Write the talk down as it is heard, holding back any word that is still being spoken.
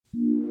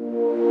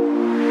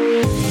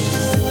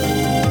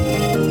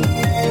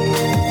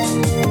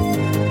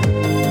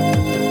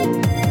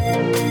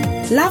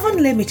Love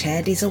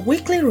Unlimited is a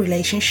weekly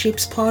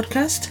relationships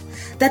podcast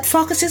that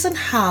focuses on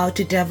how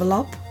to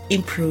develop,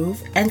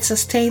 improve, and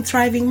sustain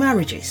thriving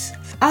marriages.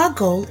 Our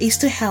goal is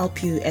to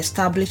help you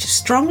establish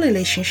strong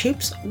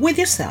relationships with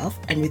yourself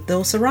and with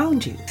those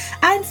around you.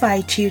 I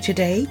invite you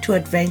today to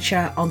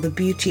adventure on the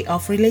beauty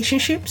of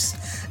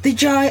relationships, the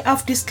joy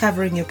of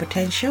discovering your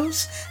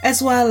potentials,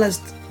 as well as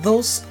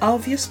those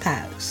of your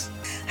spouse.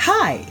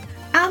 Hi,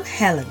 I'm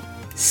Helen,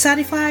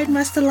 certified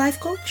master life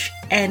coach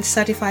and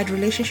certified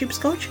relationships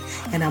coach,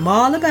 and I'm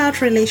all about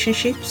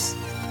relationships.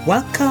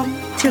 Welcome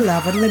to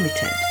Love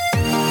Unlimited.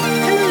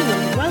 Hello,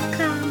 and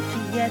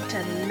welcome to yet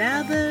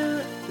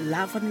another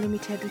Love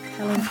Unlimited with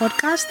Helen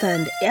podcast,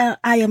 and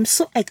I am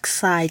so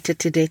excited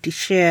today to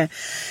share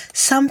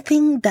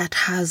something that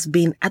has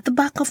been at the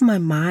back of my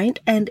mind,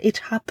 and it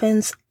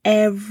happens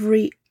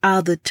every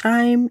other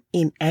time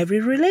in every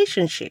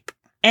relationship,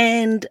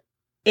 and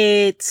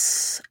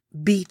it's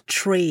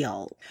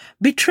betrayal.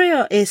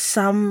 Betrayal is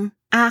some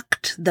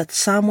act that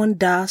someone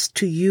does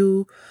to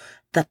you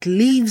that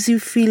leaves you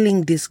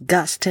feeling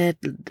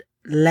disgusted,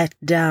 let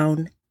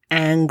down,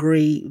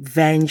 angry,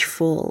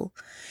 vengeful,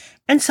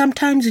 and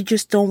sometimes you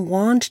just don't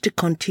want to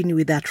continue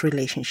with that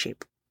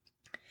relationship.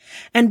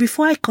 And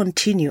before I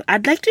continue,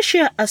 I'd like to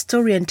share a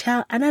story and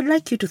I'd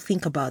like you to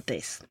think about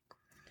this.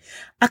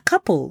 A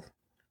couple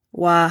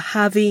were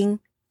having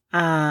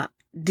a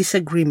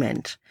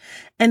disagreement,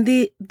 and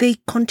they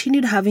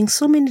continued having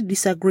so many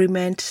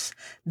disagreements.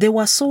 They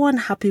were so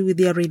unhappy with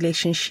their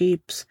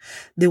relationships.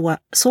 They were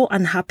so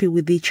unhappy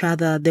with each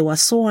other. They were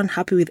so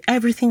unhappy with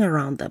everything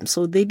around them.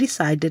 So they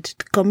decided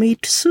to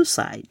commit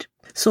suicide.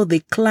 So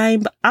they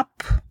climbed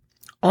up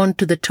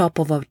onto the top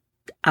of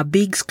a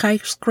big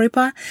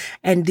skyscraper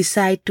and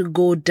decide to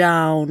go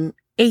down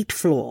 8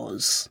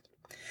 floors.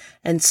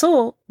 And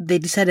so they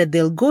decided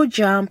they'll go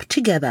jump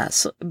together.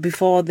 So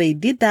before they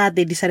did that,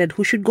 they decided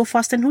who should go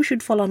first and who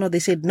should follow. No, they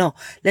said, no,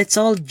 let's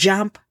all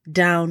jump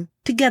down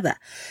together.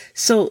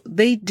 So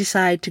they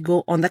decide to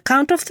go on the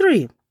count of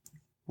 3.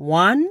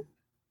 1,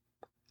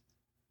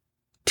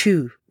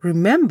 2.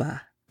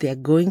 Remember, they're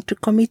going to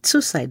commit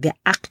suicide. They're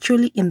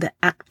actually in the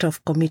act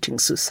of committing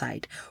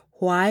suicide.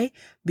 Why?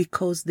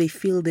 Because they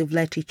feel they've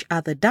let each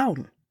other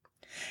down.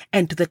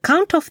 And to the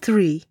count of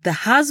 3, the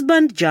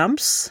husband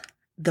jumps.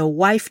 The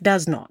wife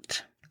does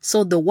not.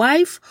 So the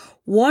wife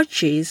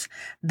watches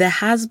the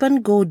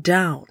husband go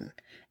down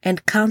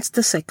and counts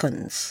the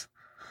seconds.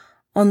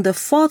 On the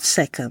 4th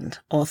second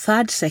or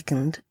 3rd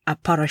second, a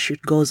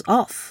parachute goes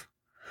off,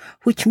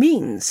 which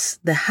means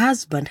the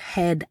husband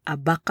had a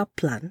backup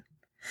plan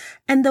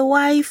and the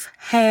wife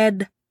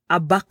had a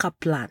backup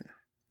plan.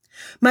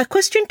 My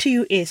question to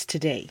you is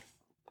today,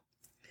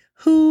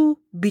 who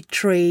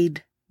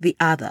betrayed the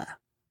other?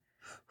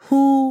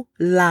 Who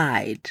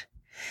lied?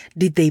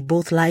 Did they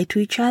both lie to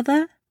each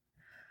other?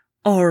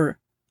 Or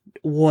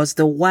was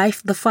the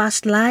wife the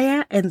first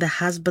liar and the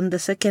husband the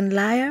second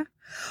liar?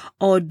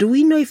 Or do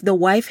we know if the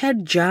wife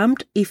had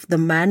jumped, if the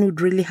man would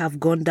really have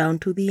gone down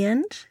to the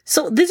end?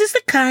 So this is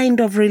the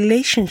kind of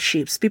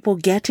relationships people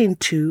get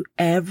into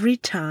every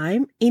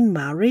time in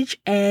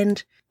marriage,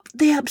 and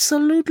they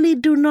absolutely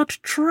do not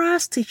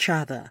trust each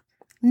other.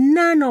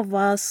 None of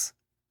us,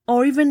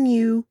 or even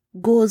you,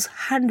 goes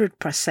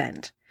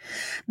 100%.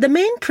 The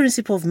main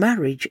principle of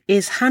marriage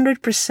is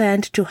 100%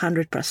 to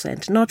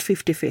 100%, not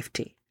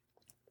 50-50.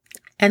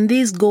 And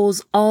this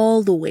goes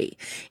all the way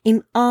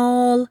in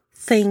all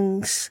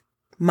things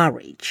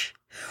marriage,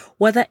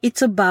 whether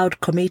it's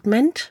about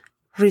commitment,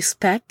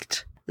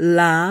 respect,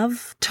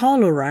 love,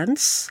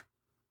 tolerance,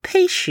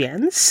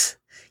 patience.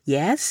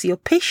 Yes, your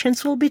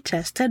patience will be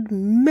tested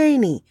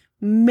many,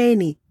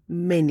 many,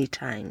 many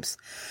times.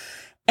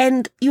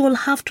 And you will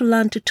have to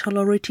learn to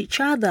tolerate each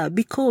other,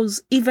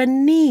 because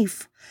even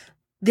if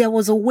there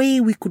was a way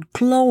we could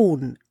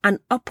clone an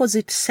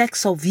opposite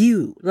sex of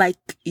you,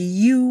 like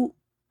you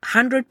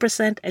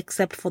 100%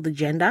 except for the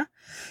gender,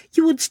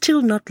 you would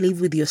still not live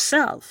with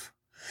yourself.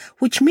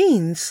 Which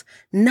means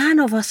none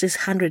of us is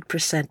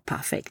 100%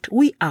 perfect.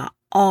 We are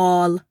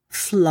all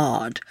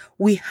flawed.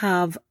 We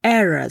have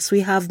errors.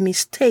 We have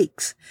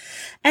mistakes.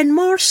 And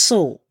more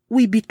so,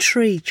 we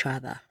betray each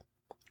other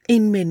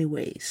in many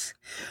ways.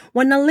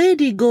 When a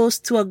lady goes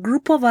to a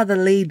group of other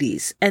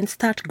ladies and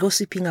start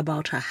gossiping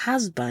about her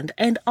husband,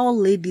 and all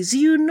ladies,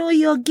 you know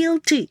you're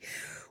guilty.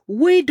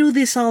 We do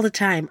this all the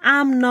time.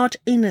 I'm not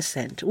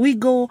innocent. We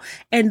go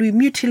and we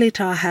mutilate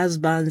our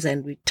husbands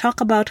and we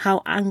talk about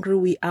how angry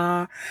we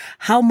are,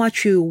 how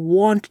much we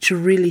want to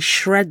really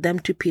shred them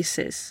to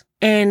pieces,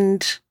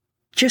 and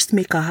just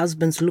make our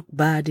husbands look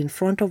bad in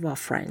front of our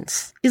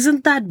friends.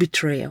 Isn't that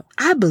betrayal?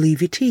 I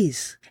believe it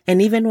is. And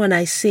even when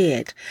I say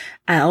it,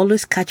 I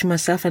always catch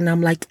myself and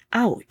I'm like,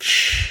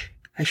 ouch,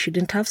 I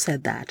shouldn't have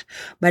said that.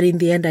 But in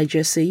the end, I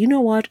just say, you know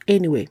what?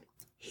 Anyway,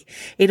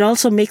 it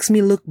also makes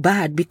me look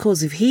bad,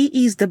 because if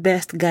he is the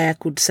best guy I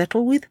could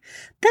settle with,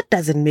 that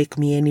doesn't make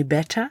me any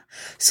better.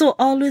 So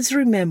always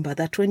remember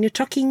that when you're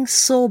talking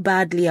so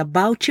badly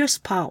about your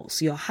spouse,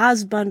 your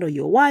husband or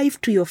your wife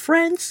to your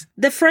friends,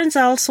 the friends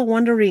are also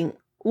wondering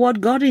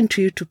what got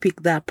into you to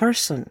pick that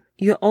person.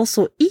 you're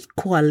also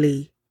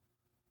equally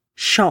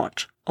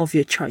short of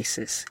your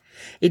choices.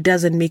 It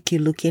doesn't make you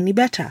look any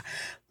better.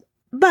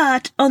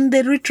 But on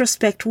the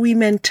retrospect,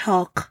 women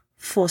talk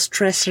for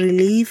stress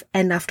relief,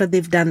 and after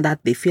they've done that,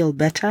 they feel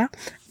better.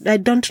 I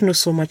don't know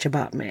so much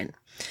about men.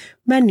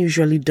 Men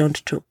usually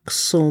don't talk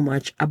so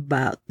much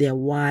about their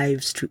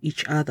wives to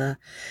each other.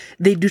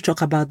 They do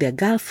talk about their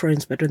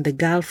girlfriends, but when the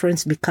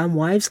girlfriends become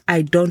wives,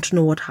 I don't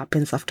know what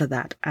happens after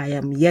that. I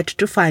am yet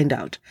to find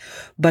out.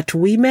 But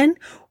women,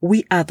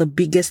 we are the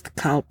biggest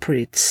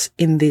culprits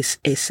in this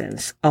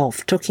essence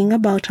of talking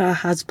about our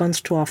husbands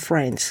to our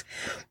friends,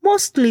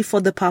 mostly for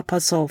the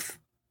purpose of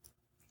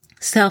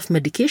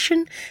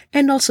self-medication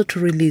and also to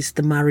release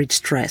the marriage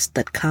stress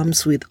that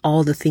comes with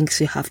all the things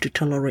you have to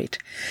tolerate.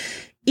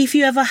 If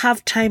you ever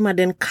have time, I'd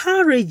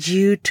encourage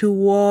you to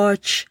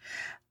watch,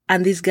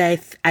 and this guy,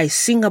 I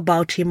sing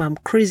about him, I'm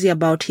crazy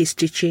about his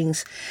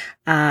teachings.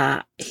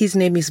 His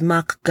name is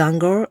Mark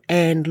Gangor,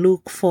 and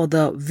look for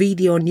the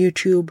video on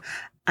YouTube,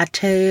 A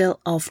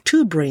Tale of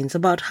Two Brains,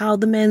 about how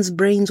the men's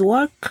brains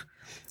work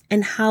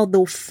and how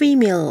the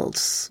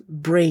females'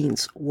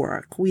 brains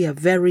work. We are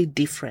very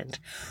different.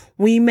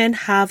 Women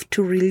have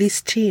to release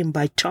steam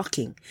by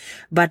talking,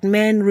 but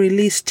men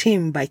release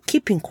steam by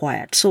keeping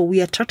quiet. So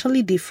we are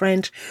totally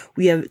different.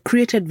 We are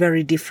created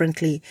very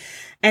differently.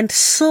 And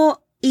so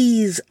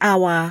is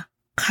our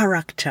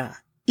character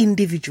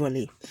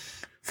individually.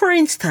 For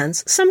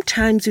instance,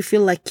 sometimes you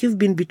feel like you've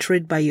been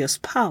betrayed by your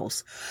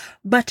spouse,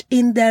 but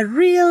in the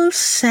real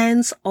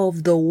sense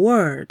of the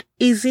word,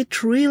 is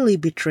it really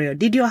betrayal?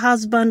 Did your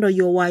husband or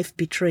your wife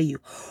betray you?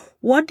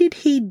 What did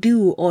he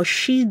do or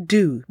she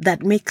do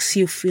that makes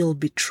you feel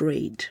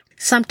betrayed?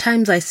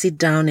 Sometimes I sit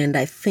down and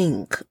I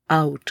think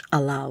out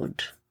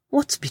aloud.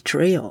 What's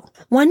betrayal?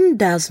 When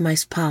does my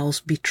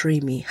spouse betray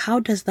me? How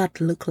does that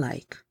look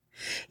like?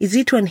 Is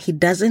it when he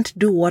doesn't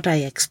do what I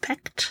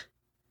expect?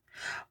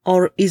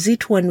 Or is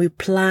it when we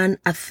plan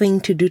a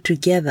thing to do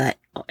together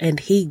and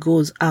he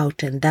goes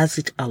out and does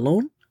it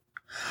alone?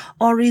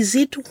 Or is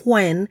it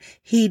when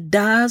he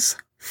does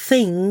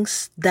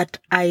things that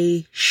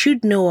I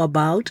should know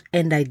about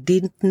and I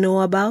didn't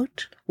know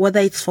about, whether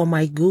it's for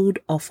my good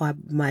or for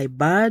my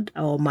bad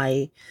or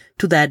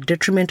to the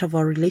detriment of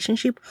our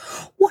relationship?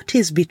 What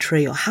is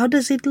betrayal? How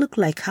does it look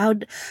like? How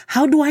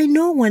do I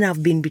know when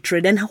I've been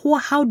betrayed? And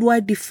how do I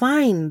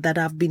define that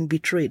I've been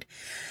betrayed?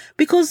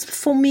 Because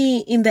for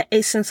me, in the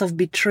essence of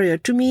betrayal,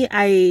 to me,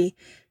 I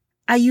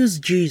use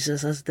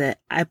Jesus as the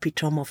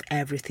epitome of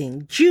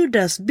everything.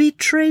 Judas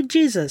betrayed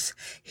Jesus.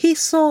 He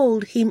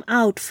sold him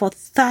out for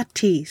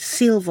 30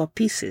 silver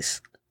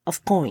pieces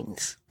of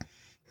coins.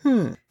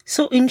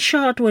 So in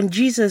short, when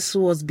Jesus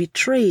was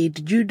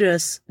betrayed,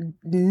 Judas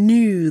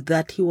knew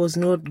that he was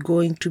not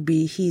going to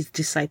be his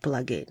disciple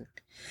again.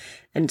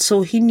 And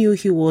so he knew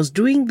he was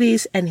doing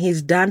this and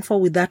he's done for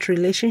with that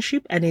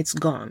relationship and it's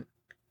gone.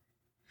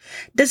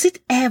 Does it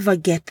ever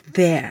get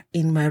there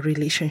in my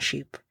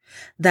relationship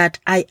that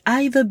I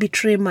either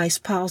betray my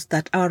spouse,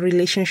 that our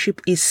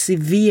relationship is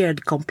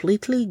severed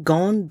completely,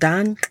 gone,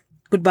 done,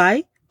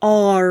 goodbye,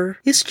 or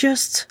it's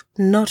just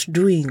not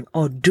doing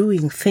or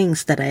doing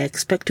things that I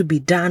expect to be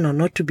done or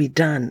not to be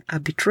done, a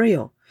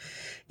betrayal?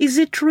 Is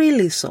it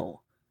really so?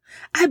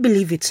 I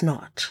believe it's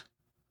not.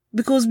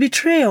 Because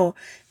betrayal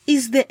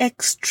is the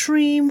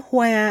extreme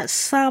where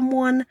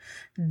someone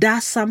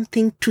does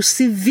something to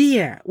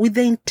sever with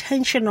the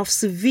intention of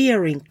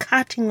severing,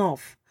 cutting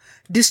off,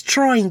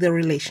 destroying the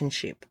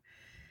relationship.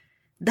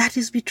 That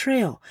is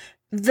betrayal.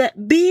 The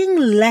being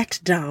let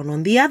down,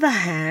 on the other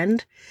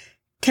hand,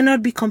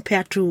 cannot be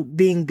compared to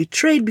being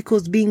betrayed,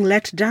 because being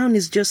let down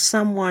is just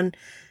someone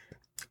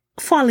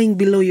falling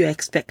below your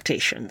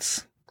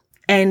expectations.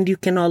 And you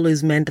can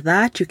always mend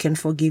that, you can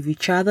forgive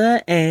each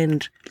other,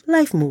 and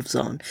life moves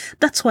on.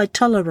 That's why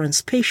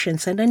tolerance,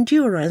 patience, and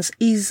endurance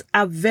is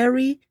a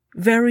very,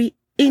 very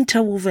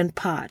interwoven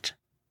part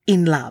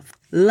in love.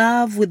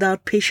 Love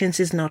without patience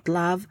is not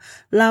love.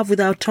 Love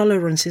without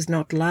tolerance is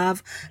not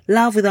love.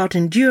 Love without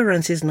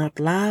endurance is not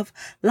love.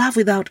 Love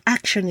without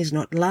action is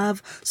not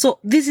love. So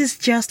this is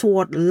just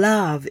what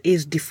love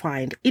is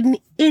defined in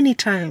any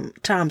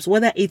terms,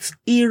 whether it's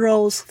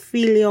eros,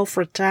 filial,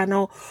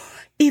 fraternal,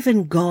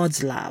 even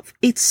God's love.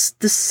 It's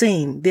the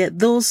same.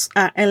 Those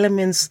are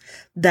elements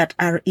that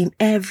are in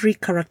every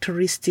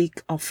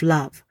characteristic of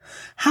love.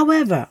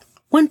 However,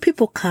 when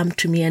people come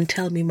to me and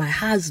tell me my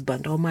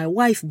husband or my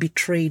wife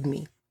betrayed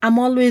me, I'm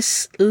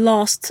always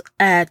lost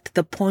at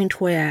the point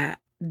where,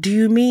 do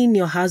you mean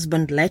your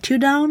husband let you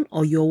down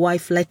or your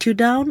wife let you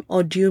down?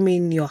 Or do you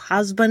mean your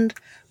husband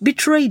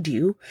betrayed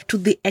you to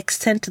the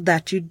extent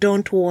that you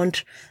don't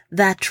want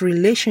that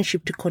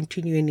relationship to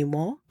continue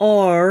anymore?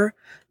 Or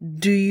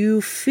do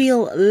you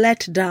feel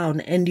let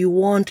down and you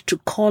want to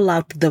call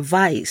out the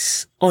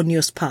vice on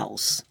your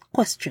spouse?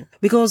 Question.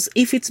 Because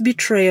if it's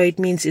betrayal, it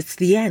means it's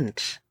the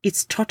end.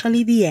 It's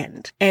totally the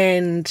end.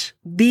 And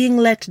being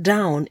let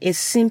down is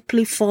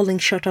simply falling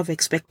short of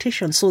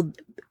expectation. So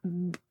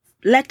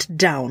let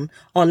down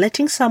or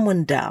letting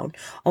someone down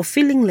or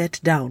feeling let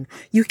down,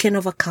 you can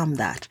overcome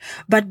that.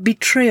 But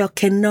betrayal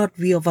cannot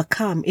be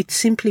overcome. It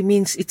simply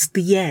means it's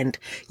the end.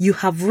 You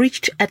have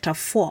reached at a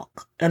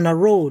fork and a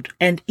road,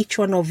 and each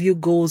one of you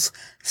goes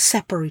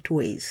separate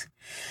ways.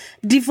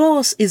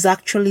 Divorce is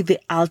actually the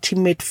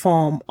ultimate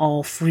form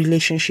of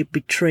relationship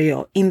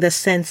betrayal, in the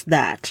sense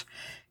that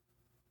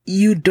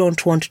you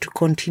don't want to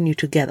continue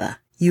together.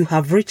 You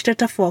have reached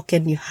at a fork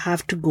and you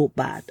have to go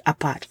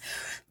apart.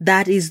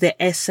 That is the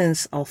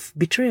essence of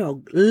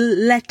betrayal.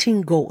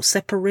 Letting go,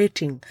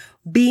 separating,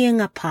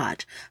 being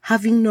apart,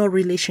 having no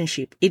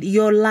relationship.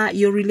 Your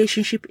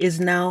relationship is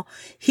now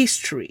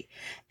history.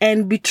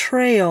 And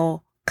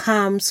betrayal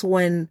comes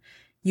when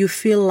you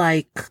feel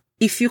like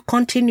if you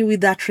continue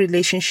with that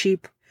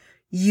relationship,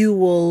 you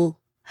will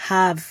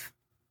have,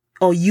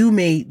 or you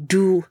may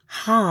do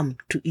harm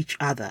to each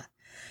other.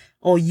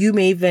 Or you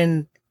may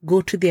even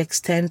go to the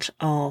extent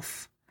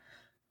of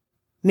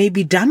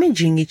maybe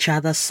damaging each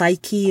other's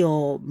psyche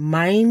or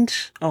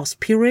mind or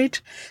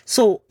spirit.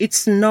 So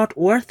it's not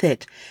worth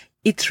it.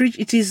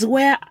 It is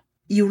where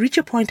you reach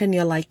a point and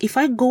you're like, if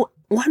I go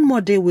one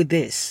more day with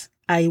this,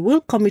 I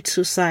will commit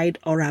suicide,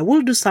 or I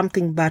will do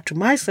something bad to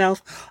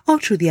myself or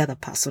to the other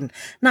person.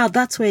 Now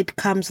that's where it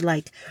comes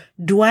like,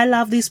 do I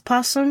love this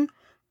person?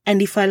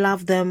 And if I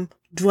love them,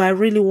 do I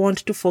really want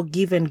to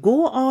forgive and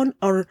go on,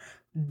 or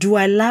do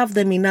I love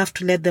them enough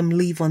to let them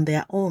live on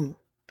their own?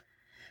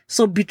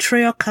 So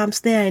betrayal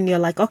comes there and you're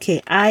like,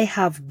 okay, I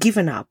have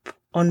given up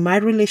on my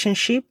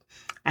relationship.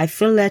 I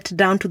feel let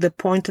down to the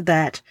point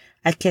that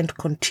I can't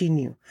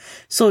continue.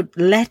 So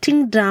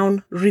letting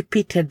down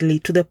repeatedly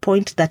to the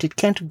point that it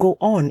can't go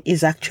on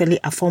is actually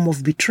a form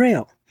of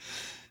betrayal.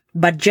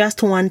 But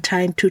just 1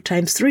 time, 2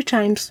 times, 3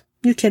 times,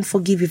 you can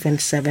forgive even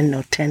 7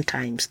 or 10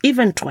 times,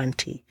 even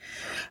 20.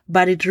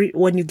 But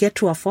when you get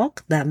to a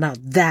fork, now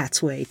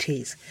that's where it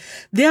is.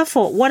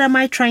 Therefore, what am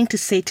I trying to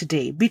say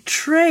today?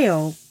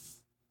 Betrayal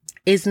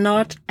is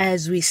not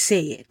as we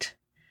say it.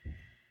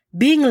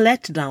 Being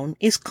let down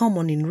is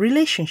common in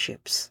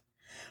relationships.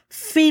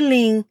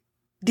 Feeling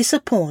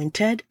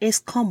disappointed is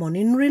common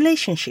in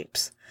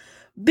relationships.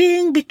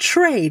 Being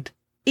betrayed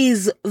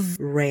is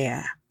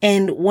rare.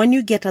 And when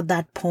you get at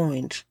that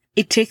point,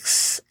 it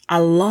takes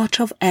a lot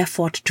of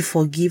effort to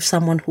forgive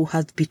someone who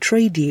has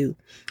betrayed you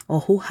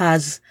or who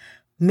has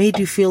made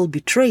you feel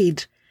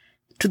betrayed,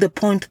 to the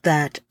point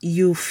that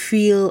you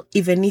feel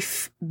even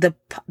if the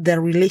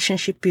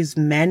relationship is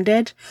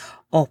mended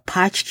or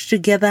patched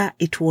together,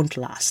 it won't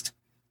last.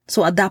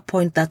 So at that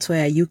point, that's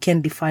where you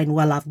can define,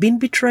 well, I've been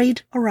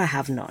betrayed or I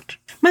have not.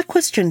 My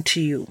question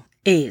to you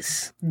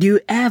is, do you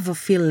ever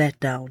feel let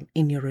down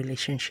in your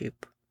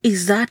relationship?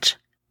 Is that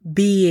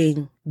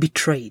being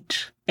betrayed?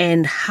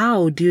 And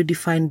how do you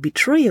define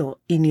betrayal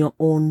in your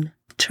own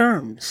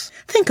terms?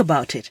 Think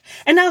about it.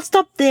 And I'll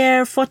stop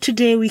there for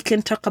today. We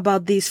can talk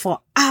about this for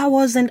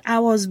hours and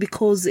hours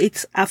because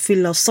it's a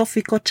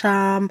philosophical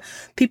term.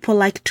 People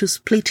like to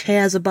split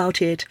hairs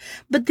about it.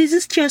 But this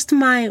is just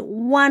my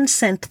 1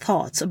 cent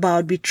thoughts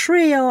about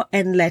betrayal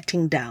and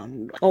letting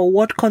down, or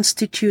what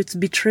constitutes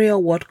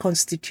betrayal, what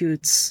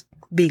constitutes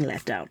being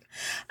let down.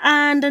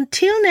 And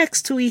until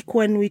next week,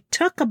 when we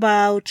talk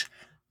about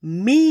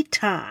me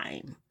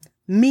time,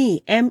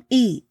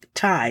 M-E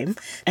time.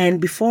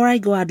 And before I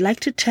go, I'd like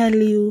to tell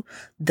you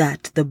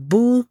that the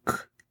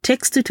book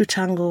Takes Two to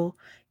Tango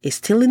is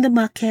still in the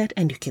market,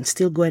 and you can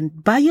still go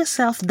and buy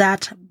yourself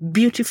that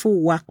beautiful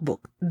workbook.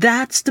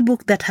 That's the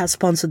book that has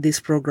sponsored this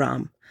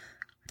program.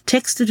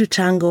 Takes Two to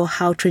Tango,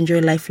 How to Enjoy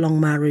Lifelong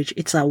Marriage.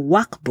 It's a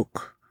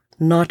workbook,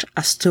 not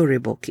a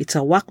storybook. It's a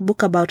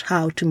workbook about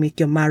how to make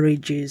your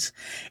marriages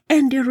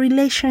and your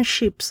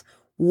relationships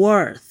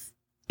worth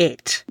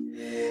it.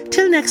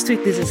 Till next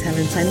week, this is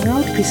Helen signing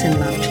out. Peace and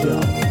love to you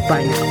all.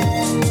 Bye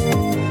now.